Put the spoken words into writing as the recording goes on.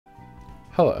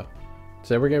Hello,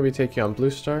 today we're going to be taking on Blue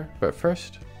Star, but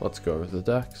first, let's go over the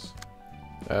decks.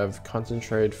 I have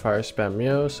Concentrated Fire Spam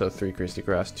Meow, so 3 Greasy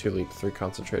Grass, 2 Leap, 3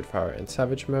 Concentrated Fire in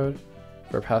Savage mode.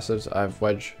 For passives, I have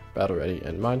Wedge, Battle Ready,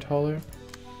 and Mind Hauler.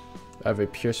 I have a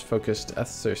Pierce Focused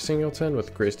Esther Singleton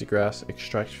with Greasy Grass,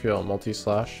 Extract Fuel,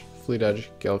 Multi-Slash, Fleet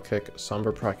Edge, Gale Kick,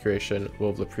 Somber Procuration, Will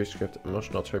of the Prescript,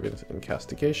 Emotional Turbulence, and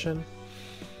Castigation.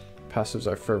 Passives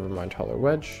are Fervor, Mind Hauler,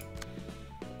 Wedge.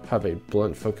 Have a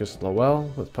Blunt Focused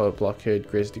Lowell with Pellet Blockade,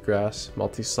 Grazed Grass,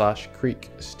 Multi-Slash, Creek,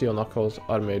 Steel Knuckles,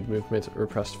 Automated Movement,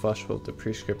 Repressed Flesh with the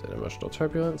Prescript and Emotional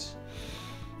Turbulence.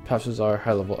 Passives are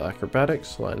High Level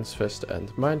Acrobatics, Lion's Fist,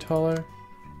 and Mind Hauler.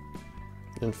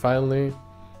 And finally,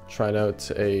 trying out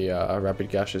a Rapid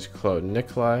Gaseous Clone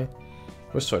Nikolai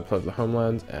with Swordplay of the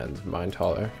Homeland and Mind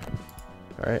Hauler.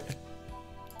 Alright,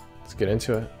 let's get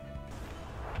into it.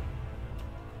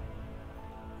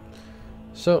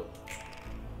 So,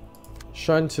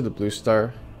 Shrine to the Blue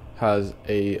Star has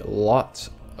a lot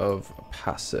of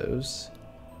passives.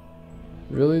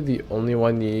 Really, the only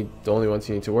ones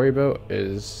you need to worry about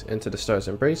is Into the Star's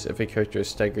Embrace. If a character is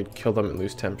staggered, kill them and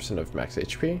lose 10% of max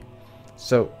HP.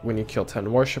 So when you kill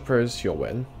 10 worshippers, you'll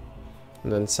win.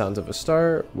 And then Sounds of a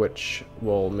Star, which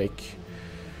will make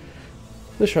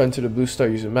the Shrine to the Blue Star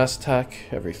use a mass attack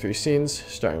every 3 scenes,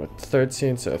 starting with the 3rd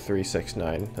scene, so 3, 6,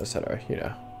 9, etc. You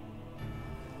know.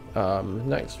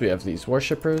 Next we have these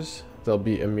worshippers. They'll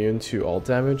be immune to all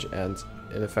damage and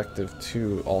ineffective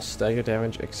to all stagger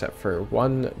damage except for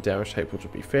one damage type, which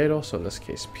will be fatal, so in this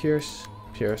case Pierce,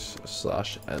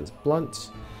 Slash, and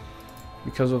Blunt.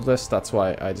 Because of this, that's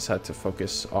why I decided to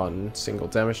focus on single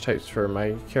damage types for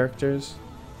my characters.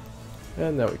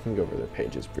 And now we can go over the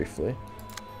pages briefly.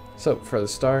 So for the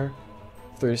star,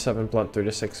 3-7 Blunt,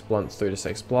 3-6 Blunt,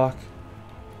 3-6 block.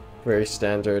 Very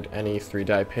standard, any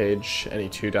 3-die page, any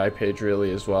 2-die page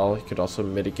really as well. You could also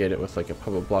mitigate it with like a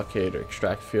Public Blockade or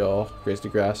Extract Fuel, Grazed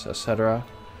Grass, etc.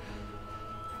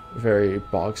 Very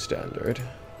bog standard.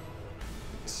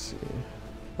 Let's see,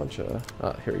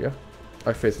 here we go.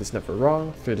 Our Faith is Never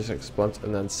Wrong, 3-6 Blunt,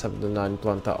 and then 7-9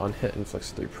 Blunt that on hit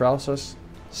inflicts 3 paralysis.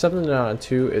 7-9 on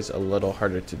 2 is a little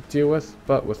harder to deal with,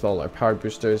 but with all our power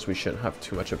boosters, we shouldn't have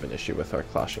too much of an issue with our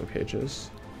clashing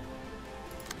pages.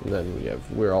 And then we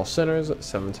have We're All Sinners,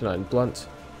 7-9 Blunt,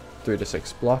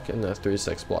 3-6 block, and a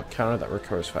 3-6 block counter that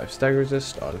recovers 5 stagger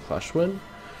resist on Clash Win.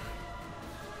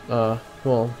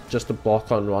 Well, just a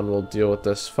block on 1 will deal with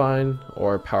this fine,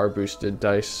 or power boosted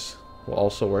dice will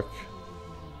also work.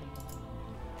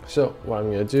 So what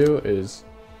I'm going to do is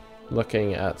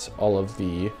looking at all of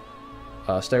the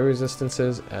stagger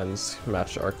resistances and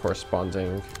match our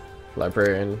corresponding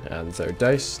librarian and their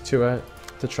dice to it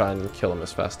to try and kill them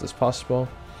as fast as possible.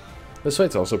 This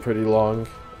fight's also pretty long,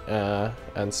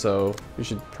 and so you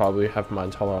should probably have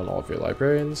Mind Hauler on all of your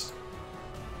librarians.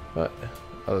 But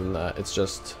other than that, it's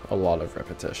just a lot of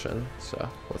repetition, so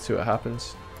let's see what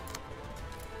happens.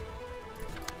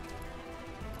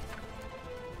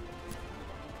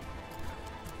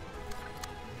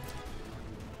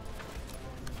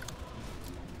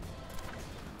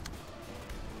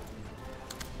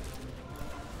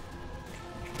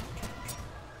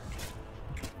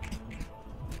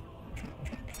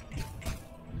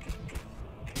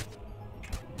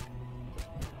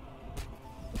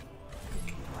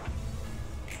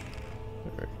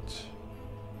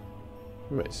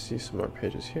 You might see some more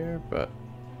pages here, but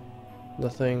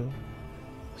nothing.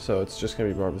 So it's just going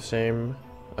to be more of the same.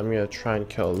 I'm going to try and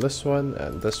kill this one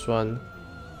and this one.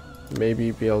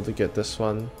 Maybe be able to get this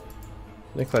one.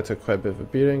 Nikolai took quite a bit of a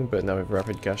beating, but now we have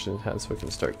Rapid Gash in hand, so we can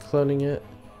start cloning it.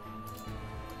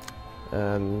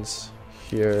 And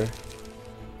here,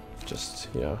 just,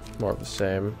 you know, more of the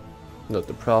same. Note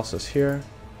the paralysis here.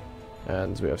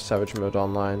 And we have Savage mode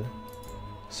online.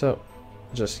 So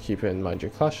just keep in mind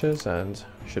your clashes and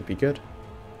should be good.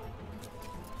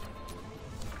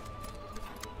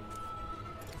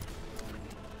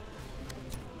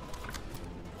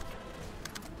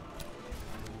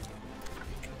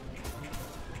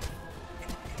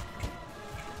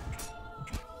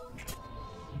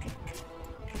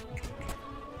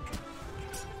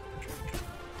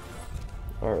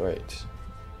 Alright.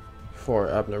 For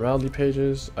Abnormality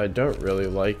pages, I don't really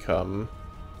like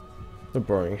the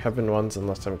Boring Heaven ones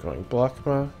unless I'm going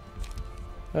Blockma.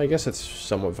 I guess it's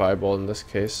somewhat viable in this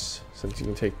case, since you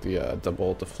can take the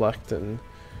double deflect and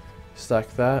stack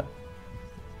that.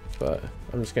 But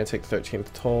I'm just going to take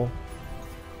 13th Toll,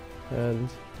 and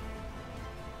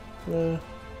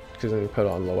because then you put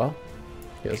it on Lowell.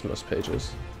 He has most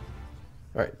pages.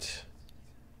 Alright,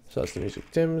 so as the music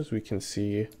dims, we can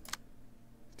see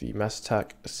the mass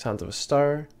attack, Sound of a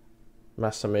Star,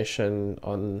 mass summation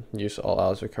on use all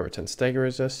allies recover 10 stagger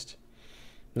resist.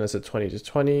 And that's a 20 to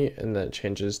 20, and then it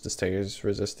changes the stagger's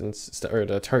resistance, or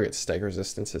the target's stagger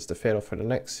resistance is to fatal for the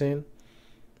next scene.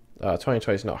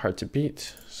 2020 is not hard to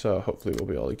beat, so hopefully we'll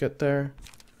be able to get there.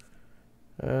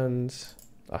 And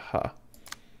aha.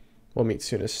 We'll meet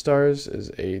soon as stars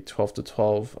is a 12 to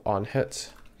 12 on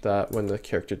hit that when the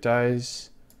character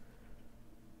dies,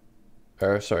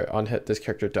 on hit this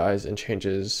character dies and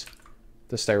changes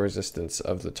the stagger resistance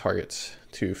of the target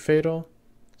to fatal.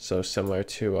 So similar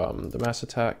to the mass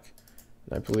attack.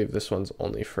 And I believe this one's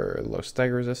only for low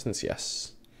stagger resistance,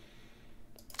 yes.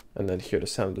 And then here to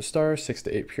Sound of the Star, 6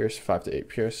 to 8 pierce, 5 to 8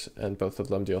 pierce, and both of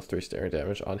them deal 3 stagger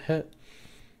damage on hit.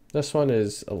 This one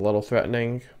is a little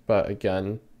threatening, but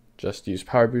again, just use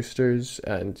power boosters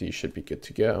and you should be good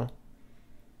to go.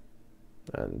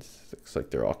 And it looks like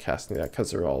they're all casting that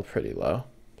because they're all pretty low.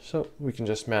 So we can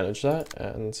just manage that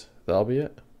and that'll be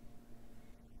it.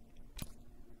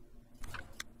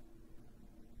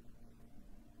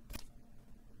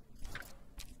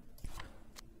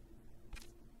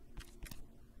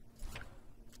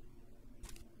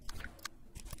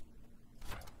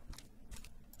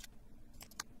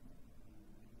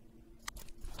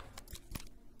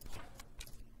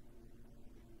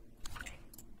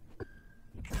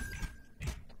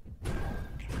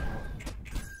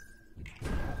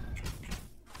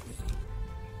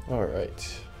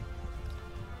 Alright,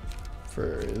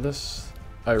 for this,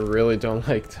 I really don't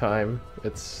like time.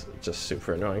 It's just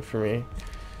super annoying for me.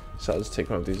 So I'll just take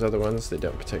one of these other ones. They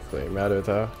don't particularly matter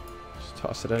though. Just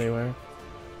toss it anywhere.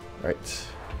 Right,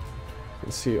 you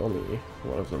can see only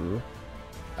one of them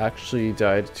actually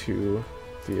died to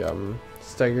the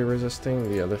stagger resisting.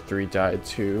 The other 3 died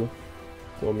to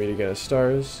We'll Meet Again as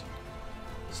Stars.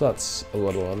 So that's a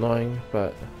little annoying,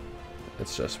 but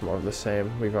it's just more of the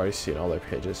same. We've already seen all their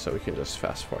pages, so we can just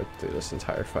fast forward through this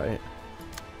entire fight.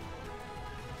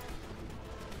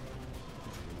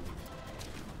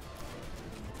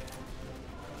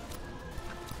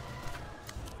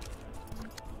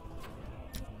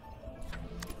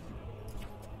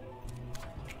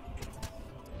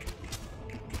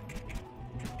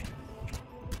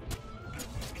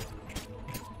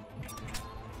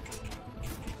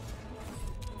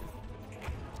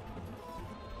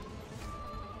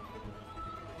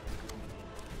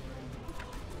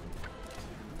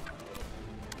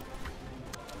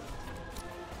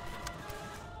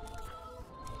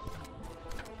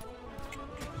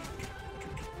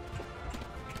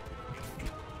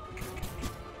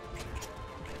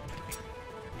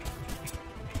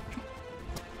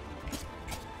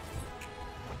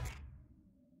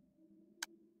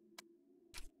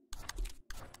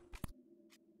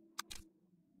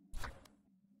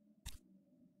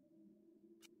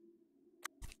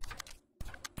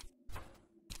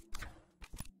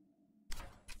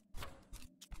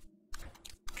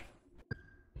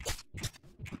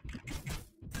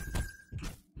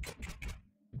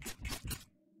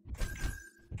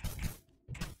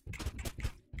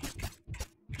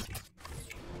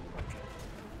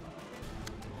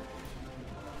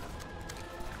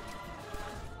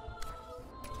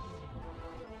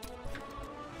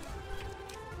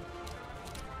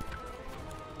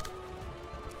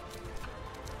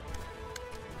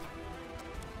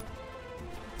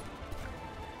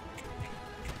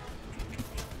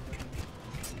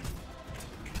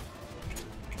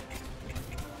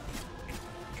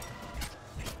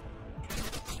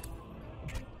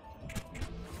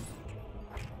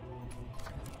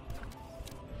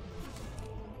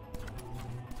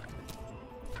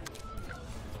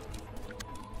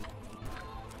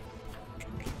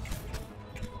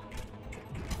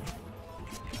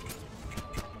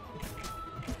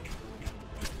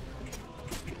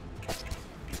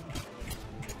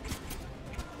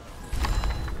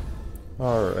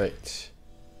 Alright,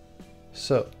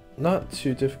 so not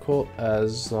too difficult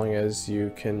as long as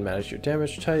you can manage your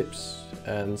damage types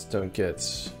and don't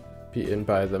get beaten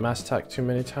by the mass attack too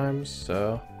many times,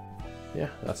 so yeah,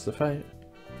 that's the fight.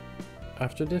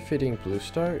 After defeating Blue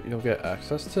Star, you'll get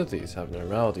access to these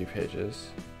Abnormality pages.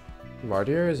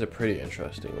 Martyr is a pretty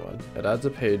interesting one. It adds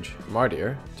a page,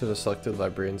 Martyr, to the selected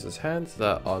librarians' hands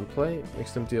that, on play,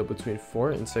 makes them deal between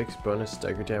 4 and 6 bonus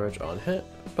stagger damage on hit,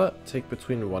 but take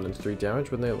between 1 and 3 damage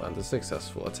when they land a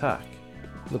successful attack.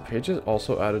 The page is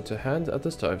also added to hand at the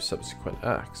start of subsequent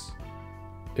acts.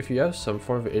 If you have some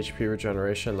form of HP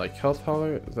regeneration like Health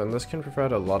Hauler, then this can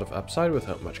provide a lot of upside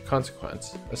without much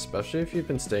consequence, especially if you've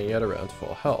been staying at around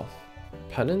full health.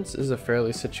 Penance is a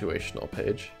fairly situational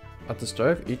page. At the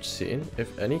start of each scene,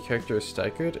 if any character is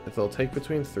staggered, they'll take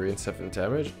between 3 and 7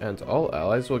 damage, and all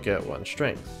allies will get 1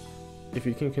 strength. If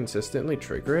you can consistently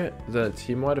trigger it, then a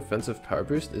team-wide offensive power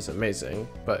boost is amazing,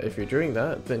 but if you're doing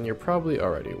that, then you're probably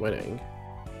already winning.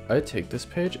 I'd take this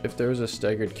page if there was a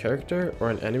staggered character or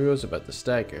an enemy was about to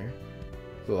stagger.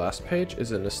 The last page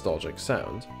is a nostalgic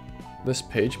sound. This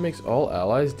page makes all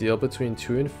allies deal between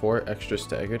 2 and 4 extra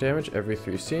stagger damage every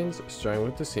 3 scenes, starting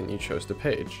with the scene you chose to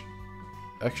page.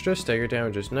 Extra stagger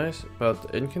damage is nice, but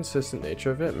the inconsistent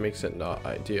nature of it makes it not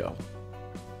ideal.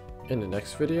 In the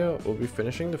next video, we'll be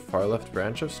finishing the far left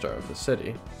branch of Star of the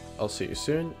City. I'll see you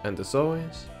soon, and as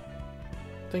always,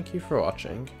 thank you for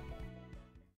watching.